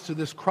responds to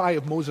this cry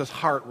of Moses'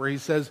 heart where he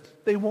says,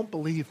 they won't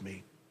believe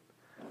me,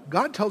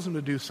 God tells him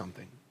to do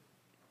something.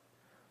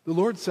 The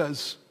Lord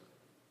says,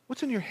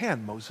 what's in your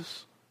hand,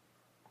 Moses?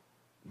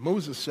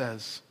 Moses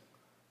says,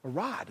 a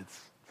rod. It's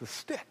a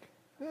stick.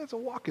 It's a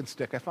walking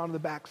stick I found on the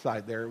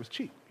backside there. It was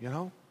cheap,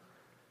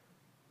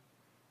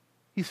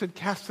 He said,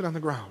 cast it on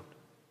the ground.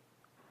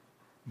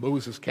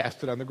 Moses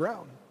cast it on the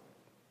ground.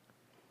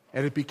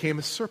 And it became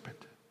a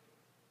serpent.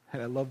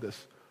 And I love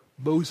this.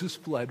 Moses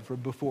fled from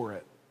before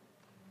it.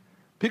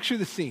 Picture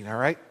the scene, all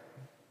right?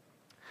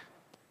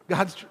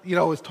 God's,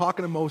 is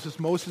talking to Moses.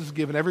 Moses is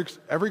given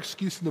every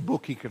excuse in the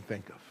book he can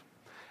think of.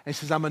 And he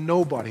says, I'm a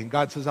nobody. And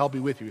God says, I'll be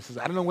with you. He says,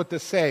 I don't know what to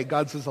say.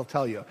 God says, I'll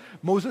tell you.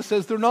 Moses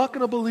says, they're not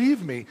going to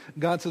believe me.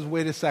 God says,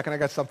 wait a second, I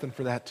got something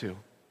for that too.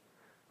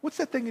 What's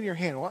that thing in your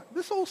hand? What?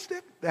 This old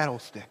stick? That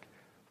old stick.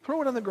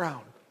 Throw it on the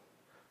ground.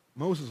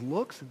 Moses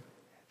looks and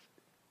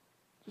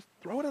just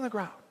throw it on the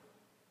ground.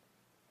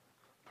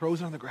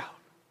 Throws it on the ground.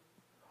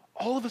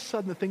 All of a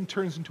sudden, the thing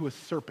turns into a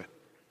serpent.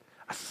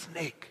 A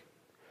snake.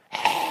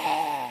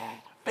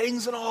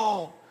 Fangs and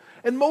all.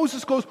 And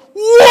Moses goes,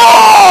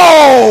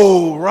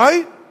 whoa!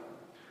 Right?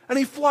 And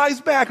he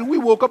flies back. And we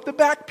woke up the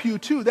back pew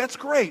too. That's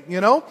great,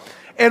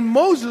 And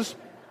Moses,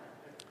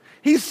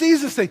 he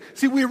sees this thing.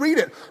 See, we read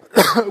it.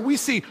 We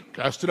see,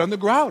 cast it on the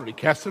ground. He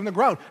cast it on the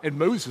ground. And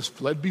Moses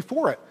fled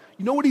before it.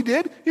 You know what he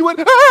did? He went,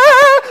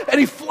 ah! And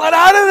he fled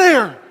out of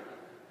there.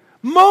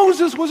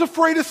 Moses was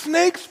afraid of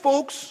snakes,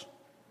 folks.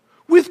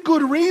 With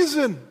good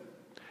reason.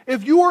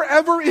 If you are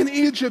ever in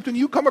Egypt and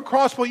you come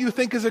across what you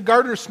think is a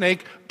garter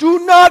snake,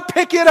 do not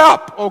pick it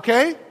up,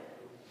 okay?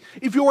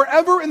 If you are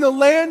ever in the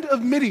land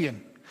of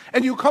Midian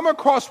and you come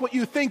across what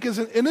you think is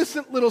an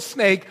innocent little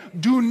snake,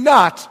 do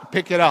not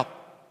pick it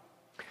up.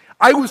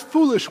 I was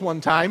foolish one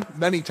time,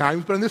 many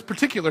times, but in this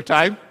particular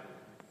time,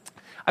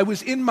 I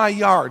was in my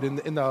yard in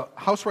the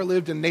house where I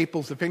lived in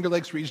Naples, the Finger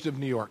Lakes region of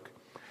New York.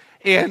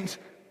 And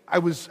I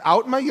was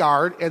out in my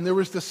yard, and there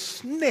was this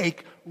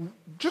snake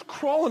just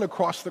crawling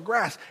across the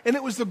grass. And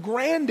it was the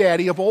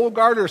granddaddy of all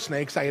garter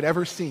snakes I had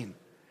ever seen.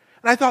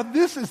 And I thought,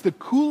 this is the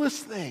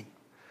coolest thing.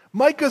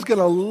 Micah's going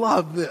to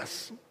love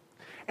this.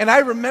 And I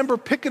remember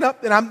picking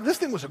up, and this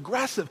thing was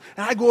aggressive.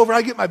 And I go over,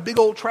 I get my big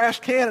old trash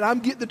can, and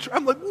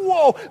I'm like,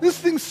 whoa, this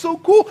thing's so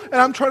cool. And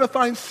I'm trying to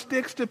find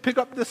sticks to pick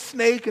up this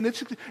snake, and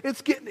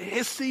it's getting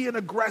hissy and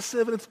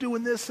aggressive, and it's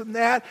doing this and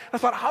that. I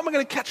thought, how am I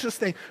going to catch this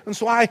thing? And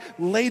so I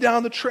lay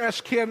down the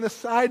trash can on the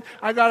side.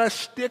 I got a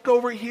stick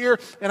over here,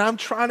 and I'm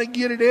trying to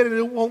get it in, and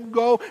it won't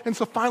go. And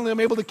so finally I'm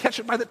able to catch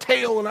it by the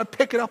tail, and I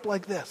pick it up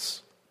like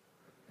this.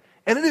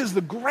 And it is the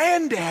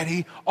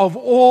granddaddy of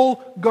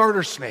all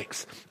garter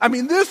snakes. I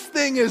mean, this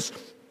thing is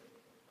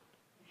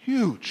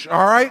huge,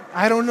 all right?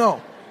 I don't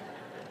know.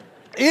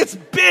 It's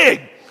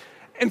big.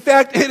 In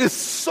fact, it is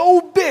so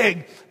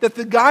big that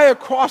the guy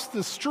across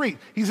the street,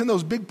 he's in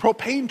those big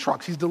propane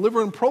trucks, he's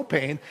delivering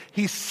propane,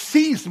 he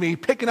sees me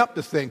picking up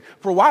this thing.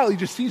 For a while, he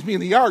just sees me in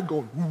the yard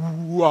going,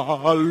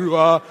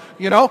 wah,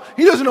 you know?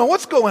 He doesn't know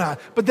what's going on.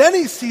 But then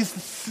he sees the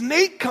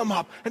snake come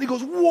up, and he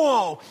goes,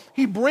 whoa.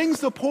 He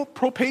brings the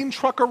propane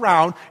truck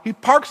around, he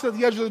parks at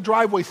the edge of the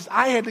driveway, he says,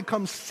 I had to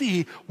come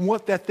see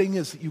what that thing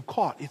is that you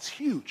caught. It's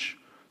huge.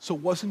 So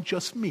it wasn't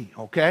just me,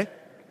 okay?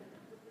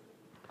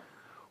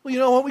 Well, you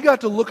know what? We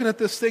got to looking at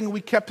this thing, and we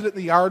kept it in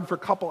the yard for a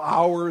couple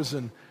hours,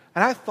 and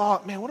I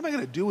thought, man, what am I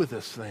going to do with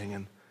this thing?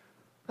 And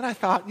then I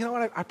thought, you know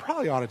what? I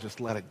probably ought to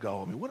just let it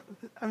go.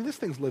 I mean, this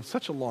thing's lived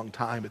such a long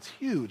time. It's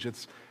huge.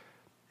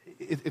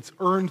 It's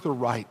earned the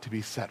right to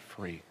be set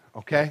free,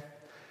 okay?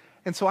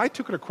 And so I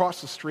took it across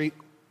the street.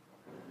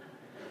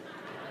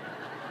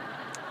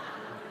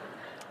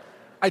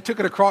 I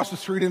took it across the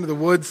street into the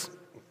woods,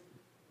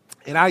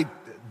 and I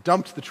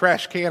dumped the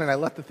trash can, and I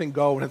let the thing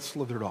go, and it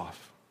slithered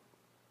off.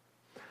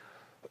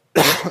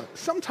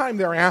 Sometime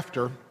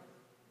thereafter,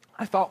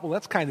 I thought, well,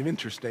 that's kind of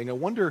interesting. I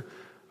wonder,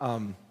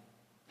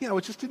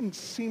 it just didn't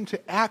seem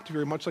to act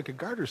very much like a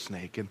garter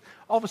snake. And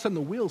all of a sudden,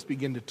 the wheels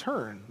begin to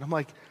turn. And I'm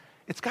like,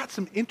 it's got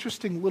some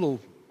interesting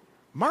little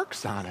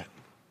marks on it.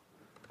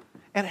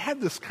 And it had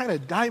this kind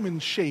of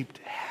diamond-shaped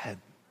head.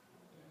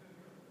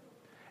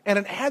 And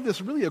it had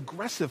this really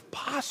aggressive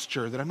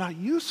posture that I'm not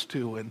used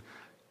to. And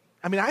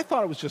I mean, I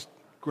thought it was just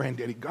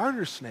Granddaddy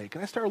Garter Snake.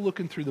 And I started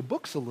looking through the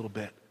books a little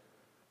bit.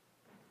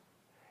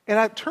 And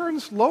it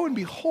turns, lo and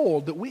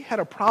behold, that we had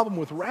a problem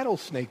with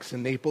rattlesnakes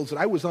in Naples that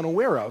I was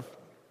unaware of.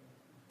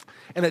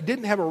 And it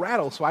didn't have a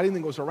rattle, so I didn't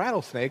think it was a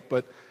rattlesnake,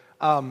 but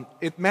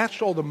it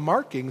matched all the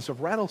markings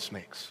of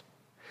rattlesnakes.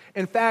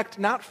 In fact,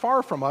 not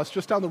far from us,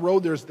 just down the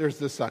road, there's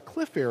this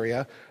cliff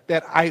area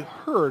that I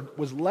heard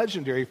was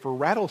legendary for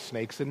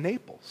rattlesnakes in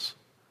Naples.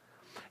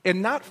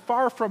 And not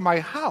far from my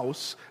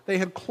house, they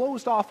had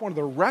closed off one of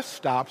the rest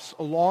stops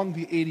along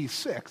the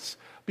 86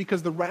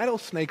 because the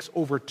rattlesnakes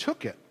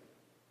overtook it.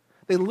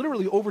 They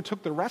literally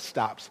overtook the rest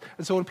stops.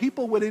 And so when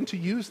people went in to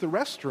use the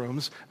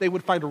restrooms, they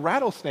would find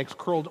rattlesnakes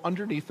curled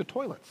underneath the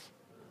toilets.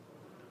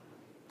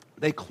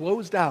 They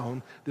closed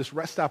down this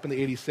rest stop in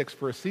the 86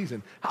 for a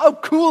season. How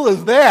cool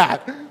is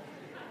that?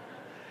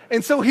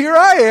 And so here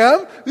I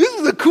am. This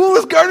is the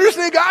coolest garter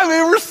snake I've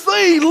ever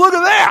seen. Look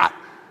at that.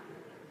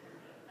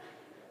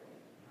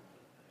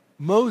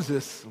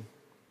 Moses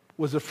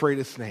was afraid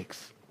of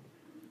snakes.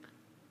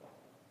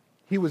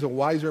 He was a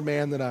wiser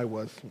man than I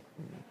was.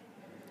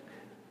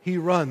 He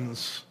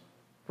runs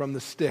from the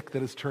stick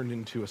that has turned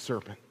into a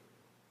serpent.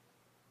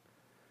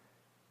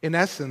 In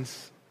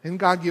essence, and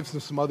God gives him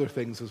some other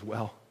things as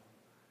well.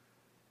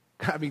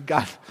 I mean,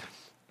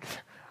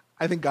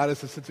 I think God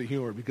has a sense of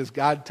humor because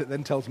God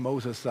then tells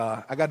Moses,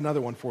 I got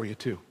another one for you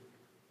too.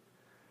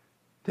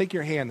 Take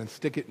your hand and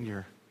stick it in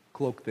your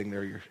cloak thing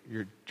there,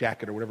 your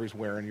jacket or whatever he's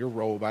wearing, your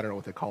robe, I don't know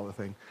what they call the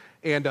thing.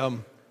 And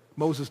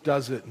Moses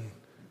does it, and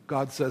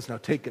God says, now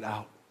take it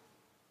out.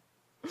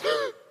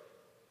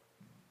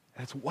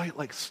 And it's white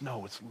like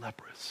snow. It's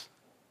leprous.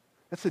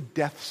 That's a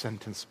death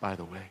sentence, by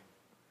the way.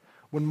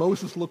 When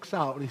Moses looks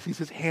out and he sees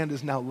his hand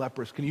is now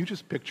leprous, can you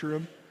just picture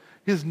him?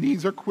 His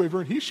knees are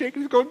quivering. He's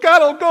shaking. He's going,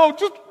 God, I'll go.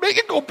 Just make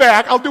it go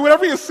back. I'll do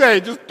whatever you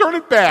say. Just turn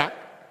it back.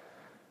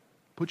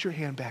 Put your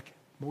hand back.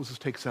 Moses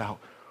takes it out.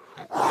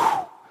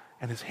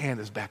 And his hand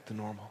is back to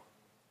normal.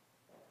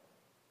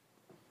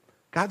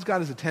 God's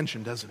got his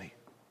attention, doesn't he?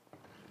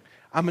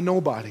 I'm a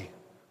nobody.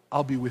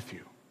 I'll be with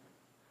you.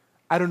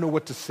 I don't know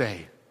what to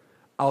say.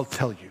 I'll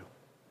tell you.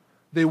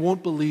 They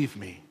won't believe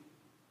me.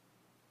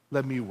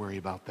 Let me worry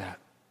about that.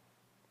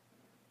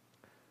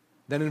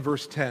 Then in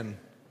verse 10,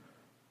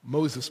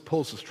 Moses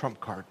pulls his trump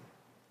card.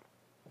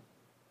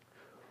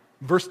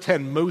 Verse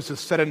 10, Moses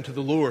said unto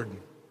the Lord,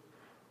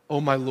 O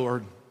my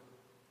Lord,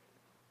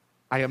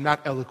 I am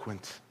not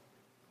eloquent,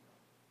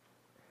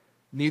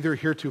 neither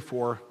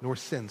heretofore nor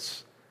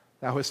since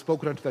thou hast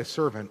spoken unto thy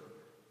servant,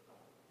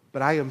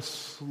 but I am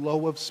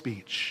slow of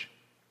speech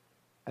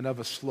and of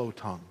a slow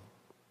tongue.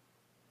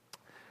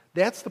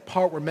 That's the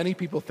part where many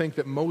people think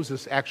that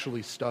Moses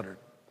actually stuttered.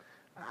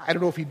 I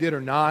don't know if he did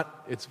or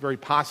not. It's very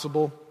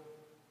possible.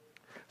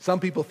 Some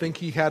people think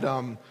he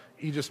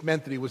just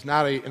meant that he was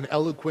not an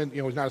eloquent,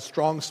 was not a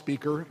strong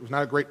speaker. He was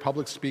not a great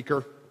public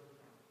speaker.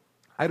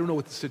 I don't know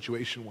what the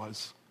situation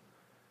was.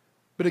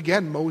 But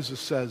again, Moses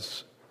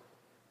says,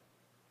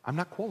 I'm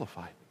not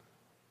qualified.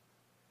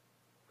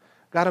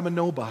 God, I'm a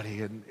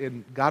nobody.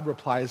 And God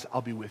replies,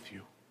 I'll be with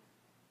you.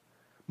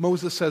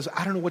 Moses says,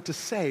 I don't know what to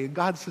say. And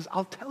God says,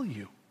 I'll tell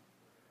you.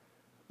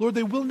 Lord,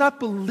 they will not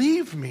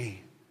believe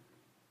me.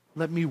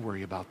 Let me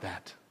worry about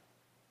that.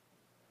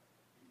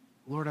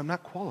 Lord, I'm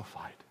not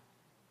qualified.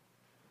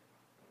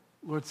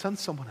 Lord, send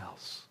someone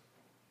else.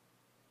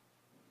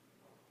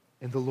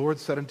 And the Lord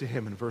said unto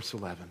him in verse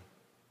 11,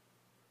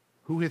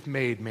 Who hath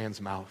made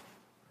man's mouth?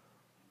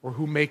 Or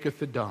who maketh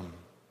the dumb,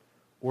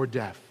 or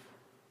deaf,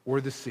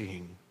 or the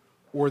seeing,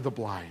 or the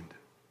blind?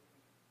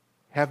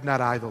 Have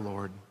not I the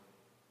Lord?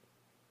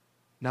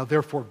 Now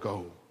therefore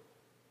go,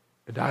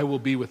 and I will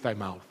be with thy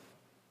mouth,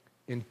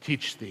 and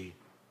teach thee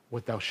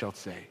what thou shalt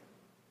say.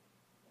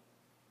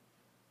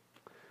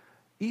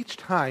 Each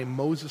time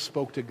Moses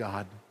spoke to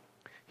God,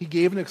 he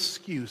gave an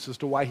excuse as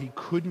to why he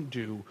couldn't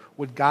do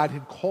what God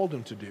had called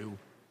him to do.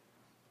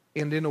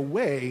 And in a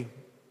way,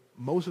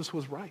 Moses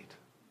was right.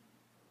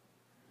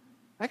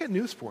 I got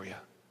news for you.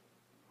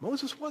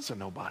 Moses was a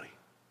nobody.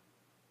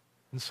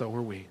 And so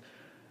were we.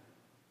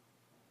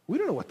 We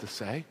don't know what to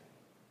say.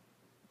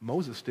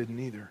 Moses didn't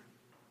either.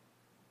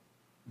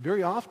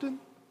 Very often,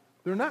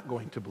 they're not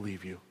going to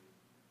believe you.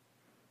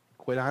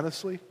 Quite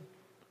honestly,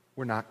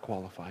 we're not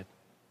qualified.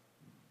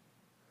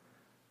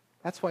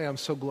 That's why I'm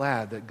so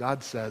glad that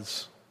God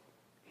says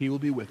he will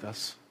be with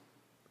us.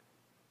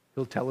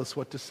 He'll tell us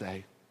what to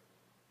say.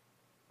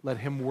 Let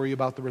him worry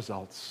about the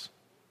results.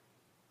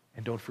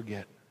 And don't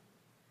forget,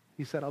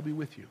 he said, I'll be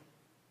with you.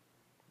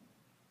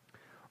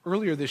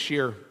 Earlier this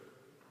year,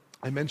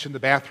 I mentioned the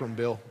bathroom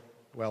bill.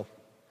 Well,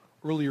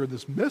 earlier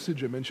this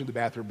message, I mentioned the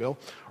bathroom bill.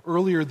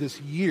 Earlier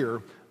this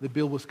year, the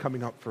bill was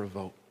coming up for a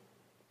vote.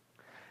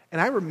 And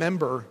I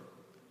remember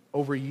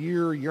over a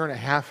year and a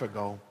half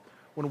ago,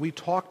 when we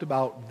talked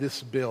about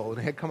this bill, and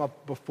it had come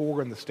up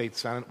before in the state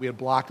Senate, we had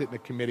blocked it in a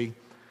committee.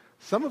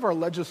 Some of our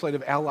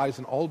legislative allies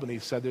in Albany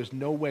said there's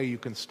no way you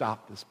can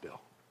stop this bill.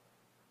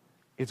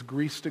 It's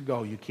greased to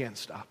go. You can't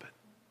stop it.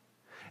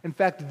 In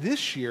fact,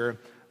 this year,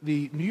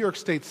 the New York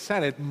State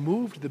Senate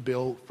moved the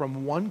bill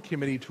from one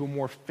committee to a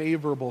more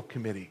favorable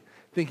committee,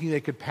 thinking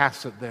they could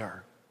pass it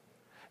there.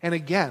 And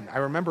again, I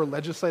remember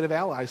legislative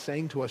allies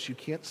saying to us, you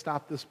can't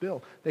stop this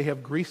bill. They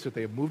have greased it.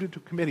 They have moved it to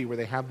a committee where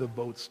they have the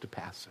votes to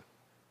pass it.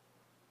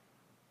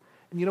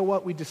 And you know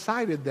what? We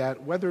decided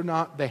that whether or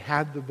not they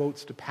had the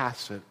votes to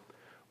pass it,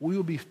 we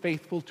would be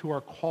faithful to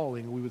our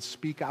calling. We would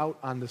speak out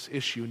on this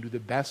issue and do the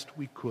best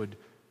we could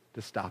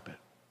to stop it.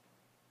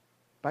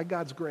 By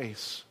God's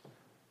grace,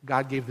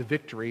 God gave the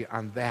victory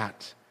on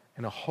that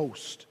and a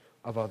host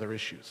of other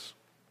issues.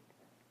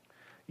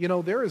 You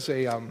know, there is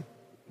a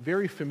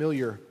very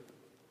familiar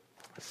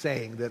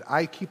saying that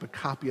I keep a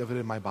copy of it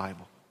in my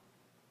Bible.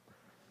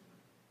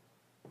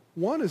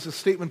 One is a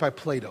statement by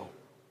Plato.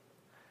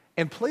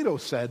 And Plato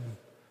said,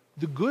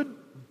 the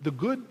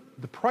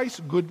price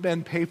good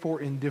men pay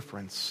for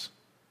indifference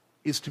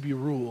is to be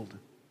ruled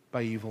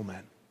by evil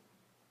men.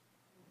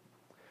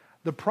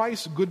 The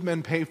price good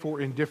men pay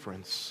for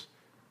indifference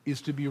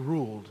is to be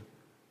ruled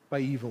by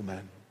evil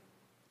men.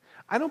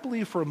 I don't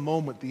believe for a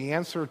moment the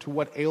answer to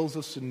what ails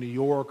us in New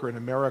York or in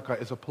America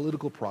is a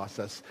political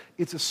process.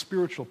 It's a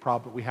spiritual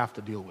problem we have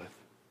to deal with.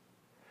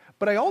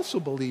 But I also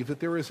believe that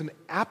there is an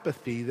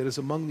apathy that is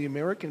among the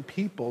American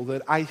people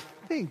that I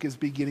think is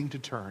beginning to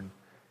turn.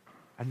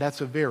 And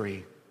that's a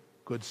very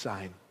good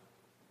sign.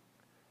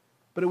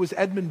 But it was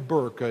Edmund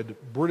Burke, a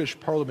British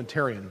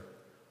parliamentarian,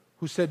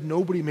 who said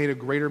nobody made a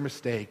greater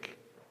mistake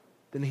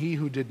than he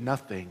who did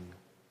nothing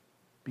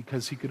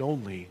because he could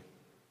only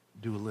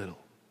do a little.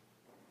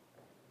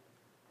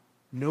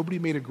 Nobody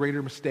made a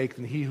greater mistake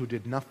than he who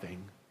did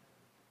nothing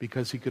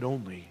because he could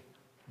only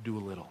do a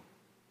little.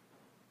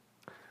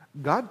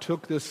 God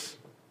took this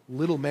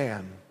little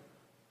man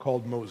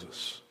called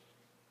Moses,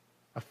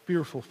 a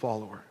fearful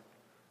follower.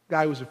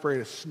 Guy was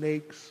afraid of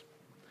snakes.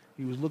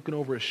 He was looking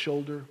over his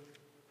shoulder.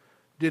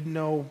 Didn't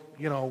know,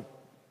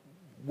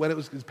 when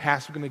his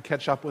past was going to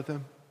catch up with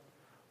him.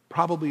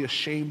 Probably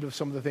ashamed of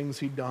some of the things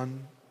he'd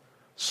done.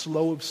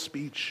 Slow of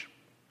speech.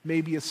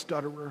 Maybe a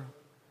stutterer.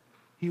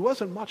 He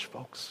wasn't much,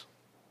 folks.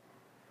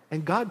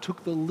 And God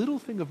took the little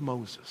thing of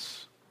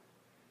Moses,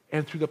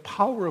 and through the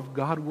power of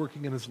God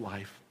working in his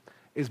life,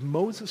 as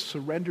Moses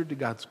surrendered to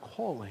God's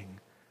calling,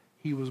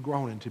 he was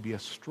grown into be a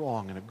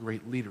strong and a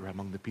great leader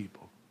among the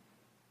people.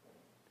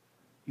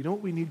 You know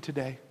what we need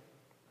today?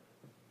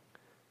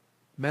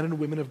 Men and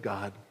women of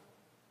God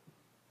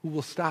who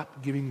will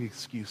stop giving the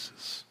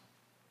excuses.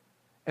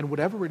 And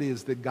whatever it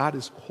is that God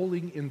is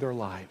calling in their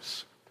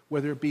lives,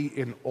 whether it be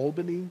in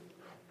Albany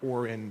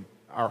or in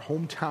our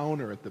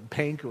hometown or at the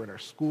bank or in our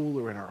school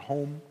or in our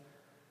home,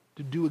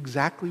 to do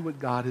exactly what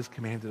God has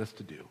commanded us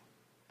to do.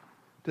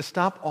 To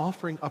stop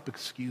offering up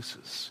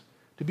excuses.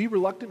 To be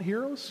reluctant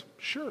heroes?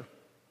 Sure.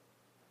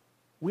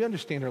 We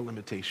understand our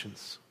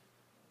limitations.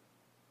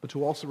 But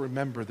to also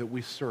remember that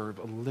we serve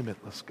a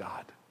limitless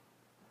God.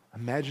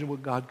 Imagine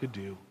what God could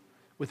do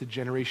with a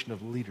generation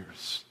of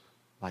leaders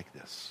like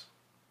this.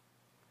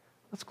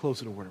 Let's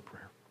close in a word of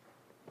prayer.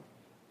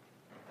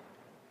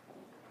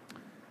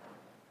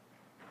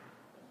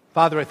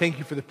 Father, I thank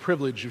you for the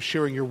privilege of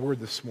sharing your word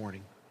this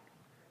morning.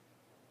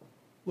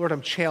 Lord,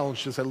 I'm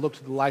challenged as I look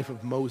to the life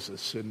of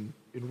Moses, and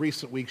in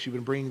recent weeks you've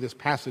been bringing this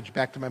passage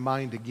back to my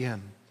mind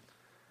again.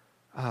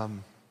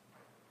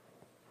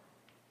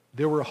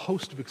 There were a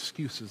host of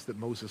excuses that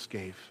Moses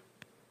gave,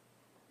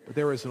 but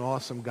there was an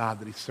awesome God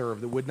that he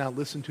served that would not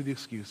listen to the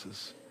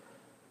excuses.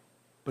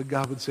 But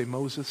God would say,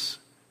 Moses,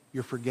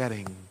 you're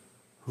forgetting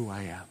who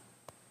I am.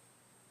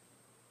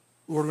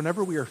 Lord,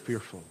 whenever we are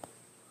fearful,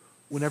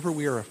 whenever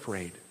we are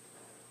afraid,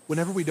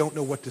 whenever we don't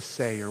know what to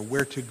say or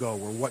where to go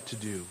or what to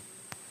do,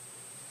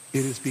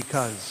 it is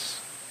because